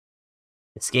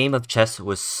This game of chess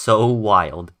was so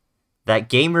wild that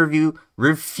Game Review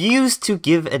refused to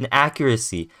give an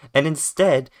accuracy and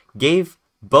instead gave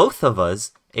both of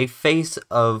us a face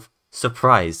of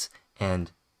surprise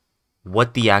and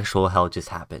what the actual hell just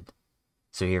happened.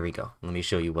 So here we go. Let me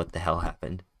show you what the hell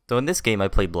happened. So in this game I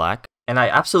played black, and I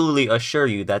absolutely assure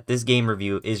you that this game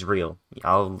review is real.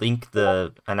 I'll link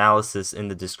the analysis in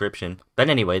the description. But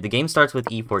anyway, the game starts with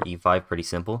e4, e5, pretty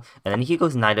simple. And then he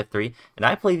goes knight f3, and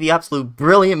I play the absolute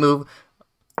brilliant move,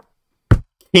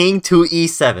 king to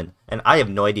e7. And I have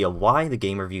no idea why the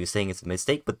game review is saying it's a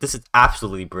mistake, but this is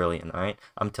absolutely brilliant, alright?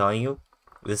 I'm telling you,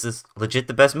 this is legit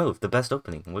the best move, the best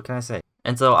opening. What can I say?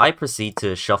 And so I proceed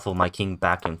to shuffle my king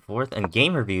back and forth, and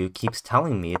Game Review keeps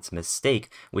telling me it's a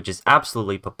mistake, which is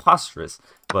absolutely preposterous.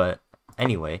 But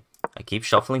anyway, I keep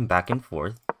shuffling back and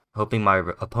forth, hoping my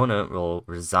opponent will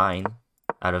resign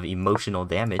out of emotional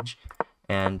damage.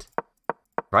 And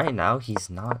right now, he's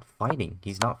not fighting.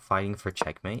 He's not fighting for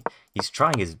checkmate. He's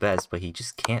trying his best, but he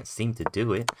just can't seem to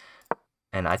do it.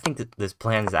 And I think that this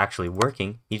plan is actually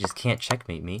working. He just can't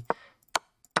checkmate me.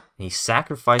 He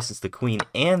sacrifices the queen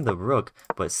and the rook,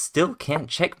 but still can't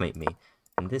checkmate me.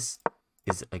 And this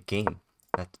is a game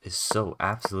that is so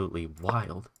absolutely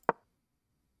wild.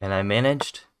 And I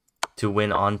managed to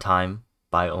win on time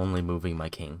by only moving my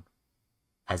king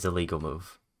as a legal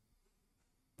move.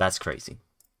 That's crazy.